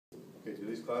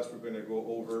this class we're going to go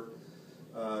over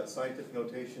scientific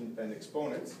notation and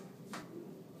exponents.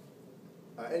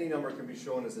 Any number can be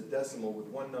shown as a decimal with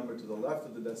one number to the left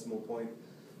of the decimal point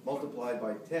multiplied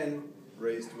by 10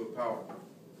 raised to a power.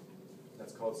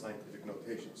 That's called scientific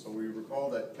notation. So we recall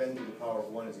that 10 to the power of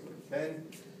 1 is equal to 10,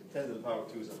 10 to the power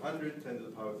of 2 is 100, 10 to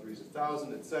the power of 3 is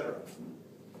 1,000, etc.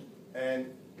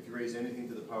 And if you raise anything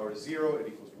to the power of 0, it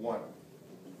equals 1.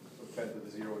 So 10 to the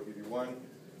 0 will give you 1,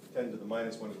 10 to the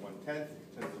minus 1 is 1/10, 10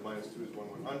 to the minus 2 is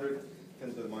 1/100,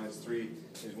 10 to the minus 3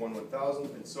 is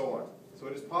 1/1000, and so on. So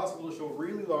it is possible to show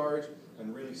really large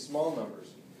and really small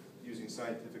numbers using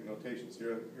scientific notations.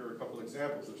 Here are a couple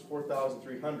examples. There's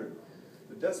 4,300.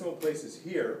 The decimal place is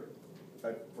here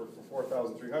for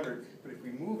 4,300, but if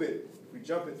we move it, if we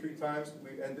jump it 3 times,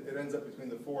 it ends up between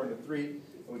the 4 and the 3,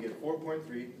 and we get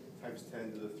 4.3 times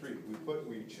 10 to the 3.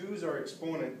 We choose our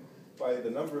exponent by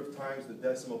the number of times the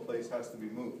decimal place has to be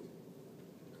moved.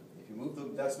 If you move the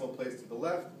decimal place to the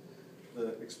left,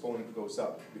 the exponent goes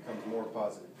up, it becomes more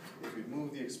positive. If you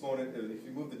move the exponent, if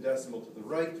you move the decimal to the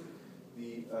right,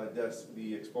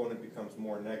 the exponent becomes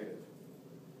more negative.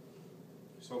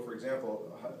 So, for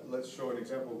example, let's show an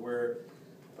example where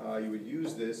you would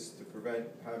use this to prevent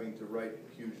having to write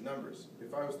huge numbers.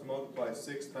 If I was to multiply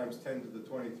 6 times 10 to the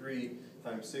 23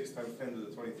 times 6 times 10 to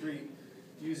the 23,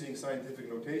 using scientific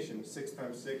notation, 6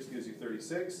 times 6 gives you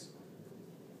 36,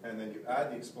 and then you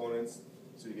add the exponents,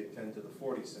 so you get 10 to the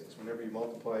 46. Whenever you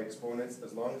multiply exponents,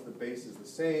 as long as the base is the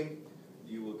same,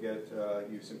 you will get,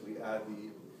 you simply add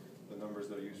the numbers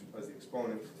that are used as the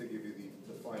exponent to give you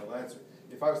the final answer.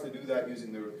 If I was to do that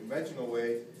using the conventional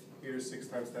way, here's 6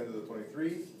 times 10 to the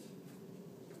 23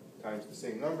 times the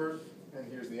same number, and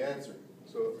here's the answer.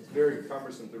 So it's very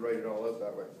cumbersome to write it all out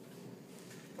that way.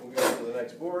 Moving on to the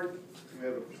next board, we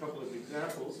have a couple of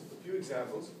examples, a few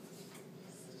examples.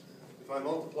 If I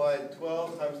multiplied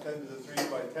 12 times 10 to the 3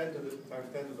 by 10 to the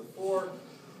times 10 to the 4,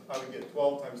 I would get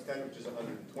 12 times 10, which is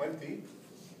 120.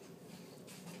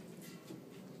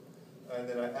 And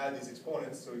then I add these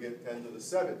exponents, so we get 10 to the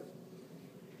 7.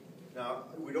 Now,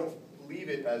 we don't leave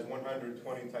it as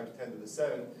 120 times 10 to the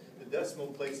 7. The decimal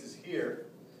place is here.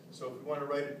 So if we want to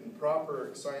write it in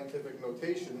proper scientific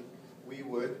notation, we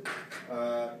would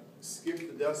skip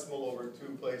the decimal over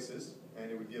 2 places,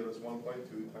 and it would give us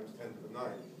 1.2 times 10 to the 9.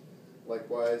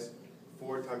 Likewise,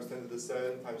 4 times 10 to the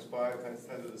 7 times 5 times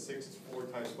 10 to the 6 is 4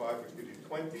 times 5, which gives you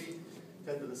 20.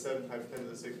 10 to the 7 times 10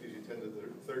 to the 6 gives you 10 to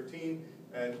the 13.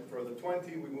 And for the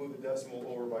 20, we move the decimal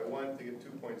over by 1 to get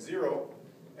 2.0.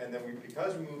 And then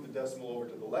because we move the decimal over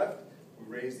to the left, we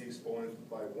raise the exponent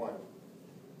by 1.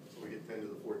 So we get 10 to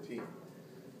the 14.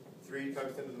 3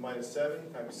 times 10 to the minus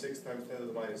 7 times 6 times 10 to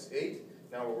the minus 8.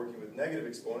 Now we're working with negative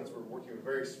exponents. We're working with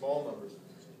very small numbers.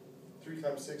 3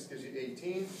 times 6 gives you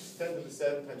 18. 10 to the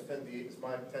 7 times 10 to the 8 is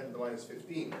 10 to the minus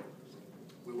 15.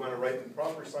 We want to write in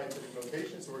proper scientific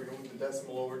notation, so we're going to move the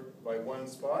decimal over by 1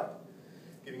 spot,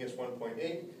 giving us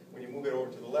 1.8. When you move it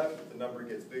over to the left, the number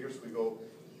gets bigger, so we go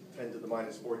 10 to the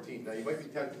minus 14. Now you might be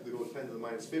tempted to go 10 to the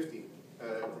minus 15,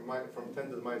 from 10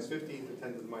 to the minus 15 to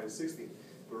 10 to the minus 16.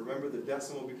 But remember, the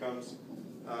decimal becomes,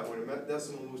 when a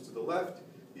decimal moves to the left,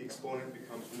 the exponent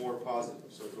becomes more positive,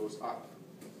 so it goes up,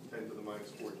 10 to the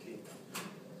minus 14.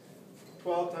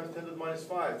 12 times 10 to the minus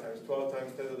 5 times 12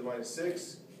 times 10 to the minus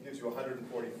 6 gives you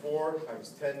 144 times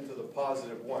 10 to the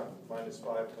positive 1. Minus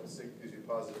 5 times 6 gives you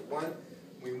positive 1.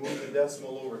 We move the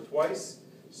decimal over twice,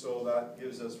 so that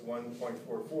gives us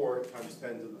 1.44 times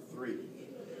 10 to the 3.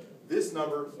 This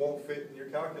number won't fit in your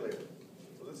calculator.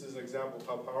 So this is an example of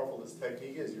how powerful this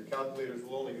technique is. Your calculators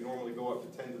will only normally go up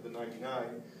to 10 to the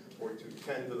 99 or to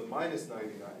 10 to the minus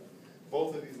 99.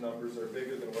 Both of these numbers are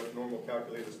bigger than what normal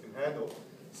calculators can handle.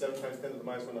 7 times 10 to the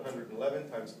minus 111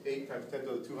 times 8 times 10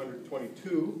 to the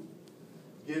 222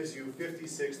 gives you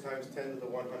 56 times 10 to the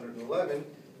 111.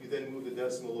 You then move the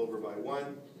decimal over by 1,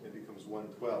 and it becomes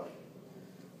 112.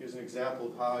 Here's an example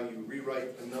of how you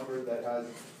rewrite a number that has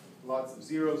lots of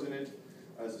zeros in it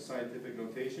as a scientific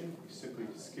notation. You simply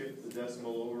skip the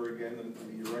decimal over again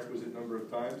the requisite number of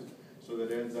times, so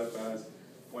that it ends up as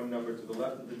one number to the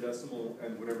left of the decimal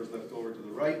and whatever's left over to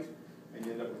the right, and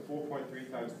you end up with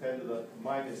 4.3 times 10 to the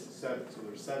minus 7. So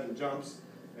there's 7 jumps,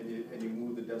 and you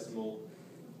move the decimal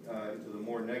into the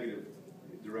more negative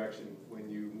direction when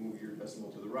you move your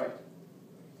decimal to the right.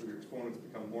 So your exponents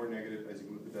become more negative as you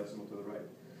move the decimal to the right.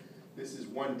 This is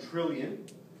 1 trillion.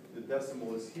 The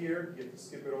decimal is here. You have to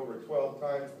skip it over 12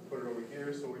 times to put it over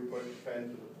here, so we put 10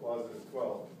 to the positive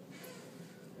 12.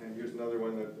 And here's another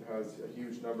one that has a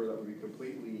huge number that would be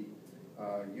completely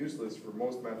useless for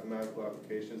most mathematical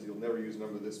applications. You'll never use a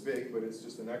number this big, but it's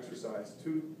just an exercise.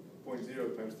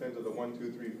 2.0 times 10 to the 1,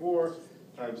 2, 3, 4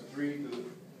 times 3 to the,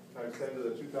 times 10 to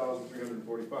the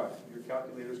 2,345. Your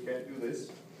calculators can't do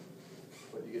this,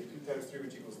 but you get 2 times 3,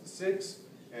 which equals to 6.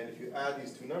 And if you add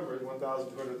these two numbers,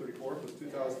 1,234 plus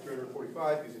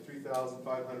 2,345 gives you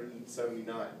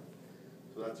 3,579.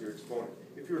 So that's your exponent.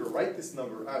 If you were to write this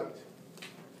number out,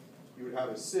 you would have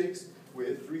a 6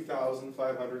 with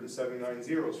 3,579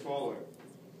 zeros following.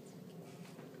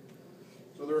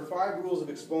 So there are 5 rules of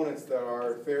exponents that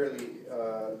are fairly,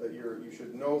 that you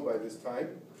should know by this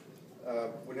time.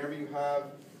 Whenever you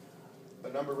have a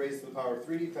number raised to the power of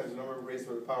 3 times a number raised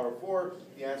to the power of 4,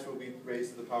 the answer will be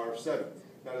raised to the power of 7.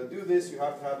 Now to do this, you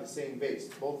have to have the same base.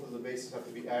 Both of the bases have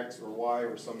to be x or y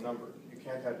or some number. You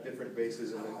can't have different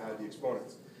bases and then add the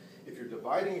exponents. If you're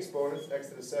dividing exponents, x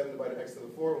to the 7 divided by x to the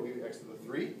 4 will give you x to the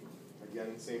 3.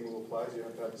 Again, the same rule applies. You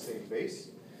have to have the same base.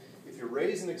 If you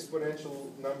raise an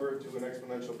exponential number to an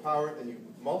exponential power, then you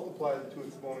multiply the two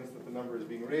exponents that the number is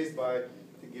being raised by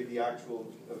to give the actual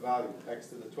value, x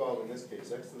to the 12 in this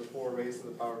case. X to the 4 raised to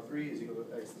the power of 3 is equal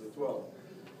to x to the 12.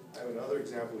 I have another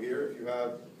example here. If you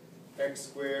have x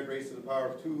squared raised to the power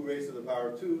of 2 raised to the power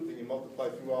of 2, then you multiply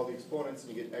through all the exponents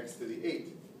and you get x to the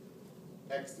 8.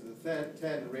 X to the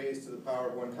 10 raised to the power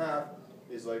of 1/2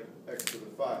 is like x to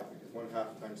the 5, because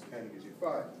 1/2 times 10 gives you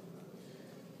 5.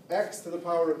 X to the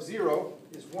power of 0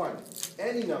 is 1.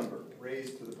 Any number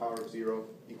raised to the power of 0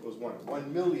 equals 1.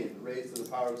 1 million raised to the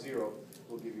power of 0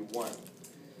 will give you 1.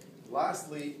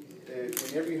 Lastly,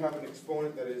 whenever you have an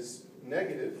exponent that is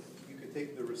negative, you can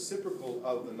take the reciprocal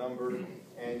of the number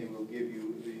and it will give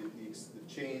you the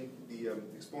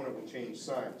exponent will change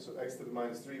sign. So x to the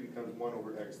minus 3 becomes 1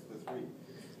 over x to the 3.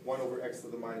 1 over x to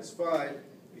the minus 5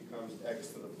 becomes x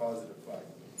to the positive 5.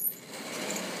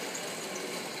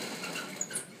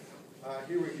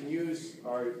 Here we can use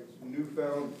our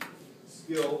newfound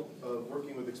skill of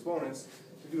working with exponents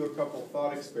to do a couple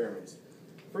thought experiments.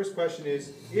 First question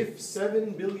is, if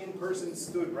 7 billion persons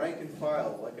stood rank and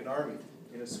file like an army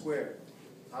in a square,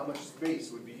 how much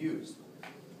space would be used?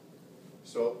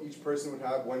 So each person would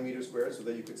have 1 meter squared so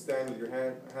that you could stand with your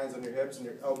hands on your hips and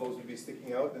your elbows would be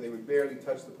sticking out and they would barely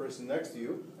touch the person next to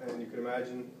you. And you could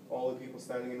imagine all the people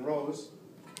standing in rows.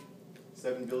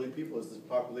 7 billion people is the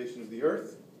population of the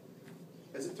earth.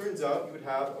 As it turns out, you would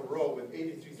have a row with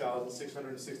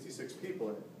 83,666 people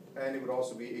in it. And it would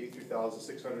also be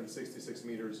 83,666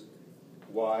 meters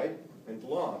wide and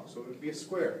long. So it would be a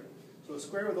square. So a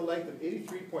square with a length of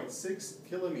 83.6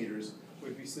 kilometers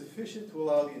would be sufficient to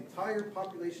allow the entire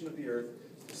population of the earth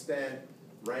to stand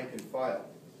rank and file.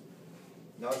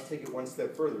 Now let's take it one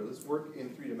step further. Let's work in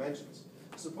 3 dimensions.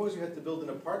 Suppose you had to build an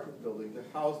apartment building to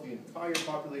house the entire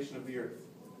population of the earth.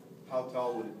 How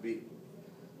tall would it be?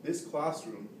 This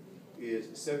classroom is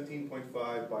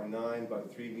 17.5 by 9 by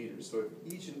 3 meters. So if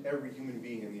each and every human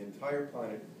being in the entire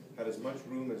planet had as much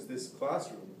room as this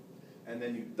classroom, and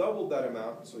then you doubled that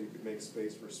amount so you could make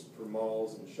space for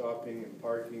malls and shopping and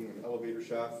parking and elevator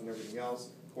shafts and everything else,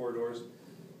 corridors,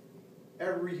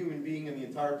 every human being in the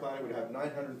entire planet would have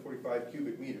 945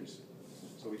 cubic meters.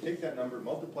 So we take that number,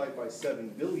 multiply it by 7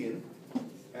 billion,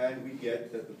 and we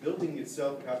get that the building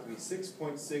itself would have to be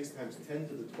 6.6 times 10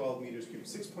 to the 12 meters cubed,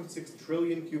 6.6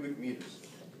 trillion cubic meters.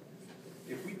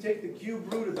 If we take the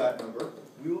cube root of that number,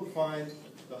 we will find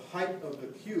the height of the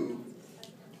cube.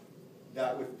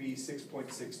 That would be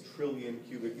 6.6 trillion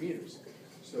cubic meters.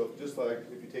 So just like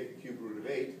if you take the cube root of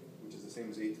 8, which is the same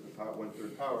as 8 to the power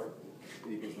 1/3 power,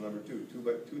 it equals the number 2.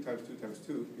 2 times 2 times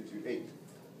 2 gives you 8.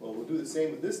 Well, we'll do the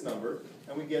same with this number,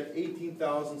 and we get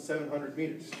 18,700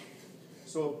 meters.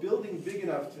 So a building big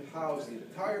enough to house the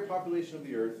entire population of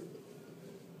the earth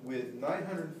with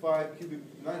 945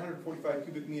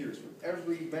 cubic meters for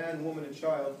every man, woman, and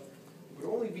child would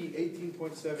only be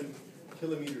 18.7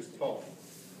 kilometers tall.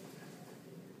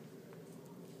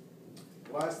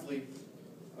 Lastly,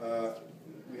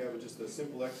 we have just a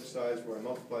simple exercise where I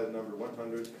multiply the number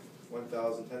 100,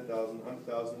 1,000, 10,000,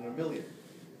 100,000, and a million.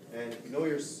 And if you know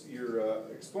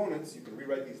your exponents, you can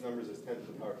rewrite these numbers as 10 to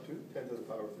the power of 2, 10 to the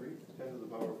power of 3, 10 to the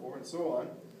power of 4, and so on.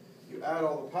 You add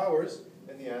all the powers,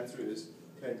 and the answer is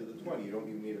 10 to the 20. You don't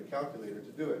even need a calculator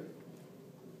to do it.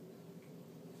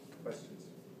 Questions?